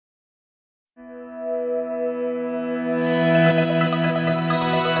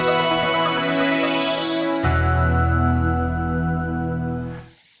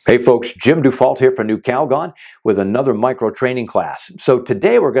Hey folks, Jim Dufault here for NuCalgon with another micro training class. So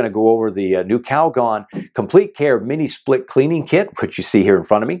today we're going to go over the NuCalgon Complete Care Mini Split Cleaning Kit, which you see here in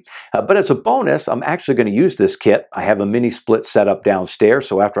front of me. But as a bonus, I'm actually going to use this kit. I have a mini split set up downstairs,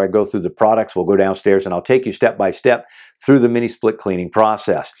 so after I go through the products, we'll go downstairs and I'll take you step by step through the mini split cleaning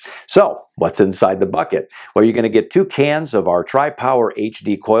process. So what's inside the bucket? Well, you're going to get 2 cans of our Power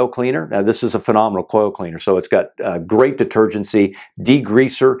HD Coil Cleaner. Now this is a phenomenal coil cleaner, so it's got great detergency,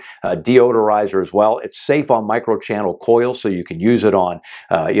 degreaser, deodorizer as well. It's safe on micro-channel coils, so you can use it on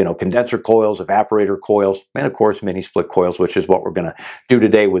condenser coils, evaporator coils, and of course mini split coils, which is what we're going to do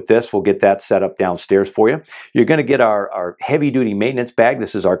today with this. We'll get that set up downstairs for you. You're going to get our heavy-duty maintenance bag.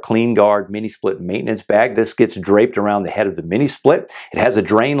 This is our Clean Guard mini split maintenance bag. This gets draped around the head of the mini split. It has a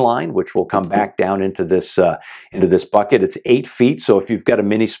drain line, which will come back down into this bucket. It's 8 feet, so if you've got a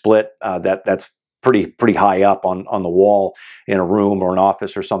mini split, that's pretty high up on the wall in a room or an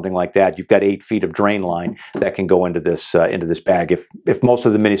office or something like that. You've got 8 feet of drain line that can go into this bag. If most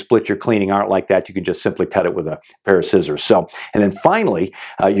of the mini splits you're cleaning aren't like that, you can just simply cut it with a pair of scissors. So, and then finally,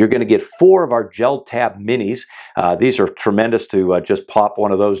 you're going to get 4 of our gel tab minis. These are tremendous to just pop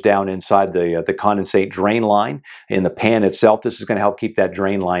one of those down inside the condensate drain line in the pan itself. This is going to help keep that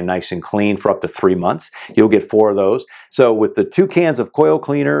drain line nice and clean for up to 3 months. You'll get 4 of those. So with the 2 cans of coil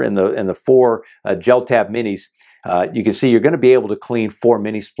cleaner and the 4 gel tab minis, you can see you're going to be able to clean 4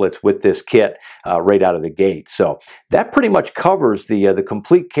 mini splits with this kit right out of the gate. So that pretty much covers the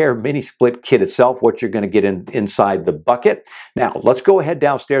Complete Care mini split kit itself, what you're going to get inside the bucket. Now let's go ahead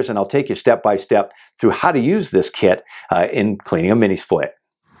downstairs and I'll take you step by step through how to use this kit in cleaning a mini split.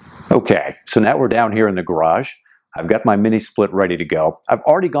 Okay, so now we're down here in the garage. I've got my mini split ready to go. I've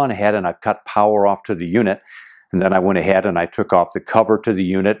already gone ahead and I've cut power off to the unit. And then I went ahead and I took off the cover to the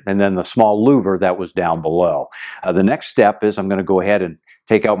unit and then the small louver that was down below. The next step is I'm going to go ahead and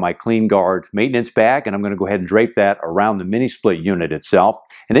take out my Clean Guard maintenance bag and I'm going to go ahead and drape that around the mini split unit itself.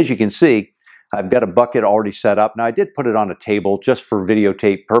 And as you can see, I've got a bucket already set up. Now I did put it on a table just for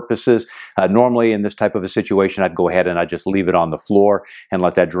videotape purposes. Normally in this type of a situation, I'd go ahead and I'd just leave it on the floor and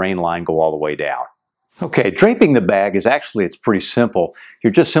let that drain line go all the way down. Okay, draping the bag it's pretty simple.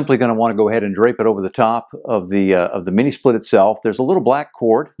 You're just simply going to want to go ahead and drape it over the top of the mini split itself. There's a little black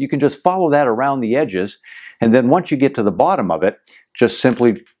cord. You can just follow that around the edges, and then once you get to the bottom of it, just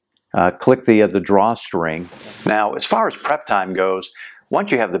simply click the drawstring. Now, as far as prep time goes,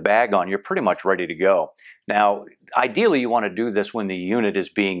 once you have the bag on, you're pretty much ready to go. Now, ideally, you want to do this when the unit is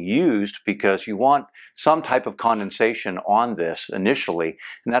being used because you want some type of condensation on this initially,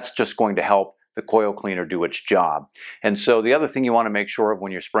 and that's just going to help the coil cleaner do its job. And so the other thing you want to make sure of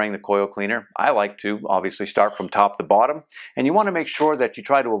when you're spraying the coil cleaner, I like to obviously start from top to bottom, and you want to make sure that you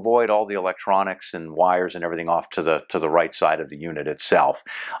try to avoid all the electronics and wires and everything off to the right side of the unit itself.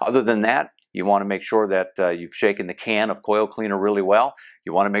 Other than that, you want to make sure that you've shaken the can of coil cleaner really well.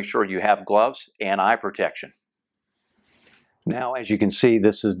 You want to make sure you have gloves and eye protection. Now, as you can see,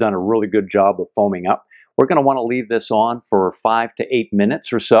 this has done a really good job of foaming up. We're going to want to leave this on for 5 to 8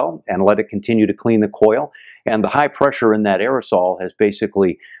 minutes or so and let it continue to clean the coil. And the high pressure in that aerosol has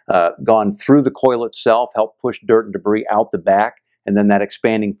basically gone through the coil itself, helped push dirt and debris out the back, and then that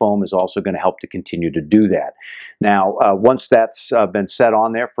expanding foam is also going to help to continue to do that. Now, once that's been set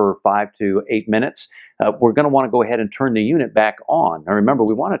on there for 5 to 8 minutes, we're going to want to go ahead and turn the unit back on. Now remember,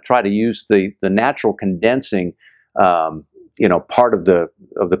 we want to try to use the natural condensing part of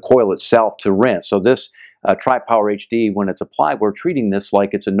the coil itself to rinse. So this Power HD, when it's applied, we're treating this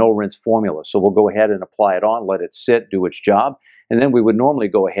like it's a no-rinse formula. So we'll go ahead and apply it on, let it sit, do its job, and then we would normally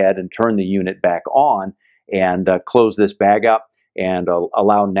go ahead and turn the unit back on and close this bag up and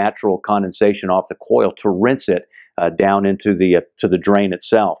allow natural condensation off the coil to rinse it down into the drain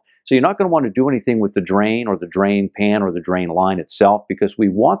itself. So you're not going to want to do anything with the drain or the drain pan or the drain line itself because we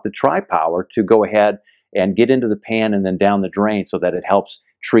want the Power to go ahead and get into the pan and then down the drain so that it helps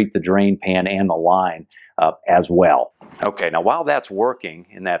treat the drain pan and the line as well. Okay, now while that's working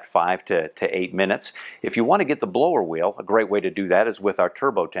in that 5 to 8 minutes, if you want to get the blower wheel, a great way to do that is with our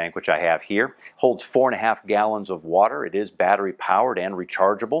turbo tank, which I have here. Holds 4.5 gallons of water. It is battery powered and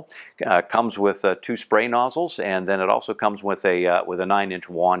rechargeable. Comes with 2 spray nozzles, and then it also comes with a 9-inch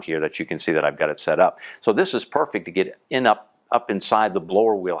wand here that you can see that I've got it set up. So this is perfect to get up inside the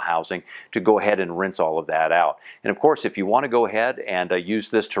blower wheel housing to go ahead and rinse all of that out. And of course, if you want to go ahead and use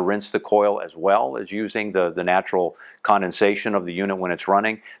this to rinse the coil as well as using the natural condensation of the unit when it's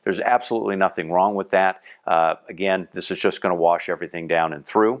running, there's absolutely nothing wrong with that. Again, this is just going to wash everything down and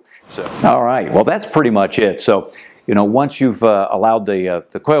through. So, all right, well that's pretty much it. So, once you've allowed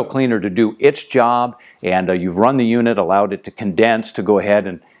the coil cleaner to do its job and you've run the unit, allowed it to condense, to go ahead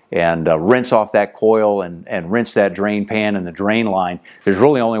and rinse off that coil and rinse that drain pan and the drain line, there's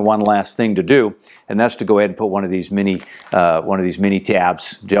really only one last thing to do, and that's to go ahead and put one of these mini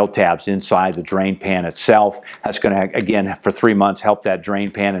tabs, gel tabs, inside the drain pan itself. That's going to, again, for 3 months, help that drain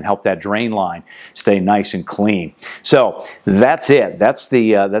pan and help that drain line stay nice and clean. So that's it. That's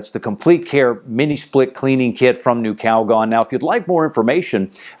the Complete Care Mini Split Cleaning Kit from NuCalgon. Now, if you'd like more information,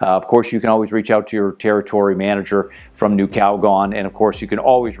 of course, you can always reach out to your territory manager from NuCalgon, and of course, you can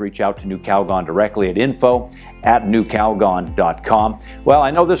always reach out to NuCalgon directly at info@nucalgon.com. Well,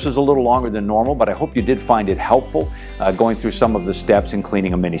 I know this is a little longer than normal, but I hope you did find it helpful going through some of the steps in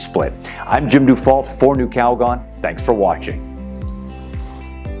cleaning a mini split. I'm Jim Dufault for NuCalgon. Thanks for watching.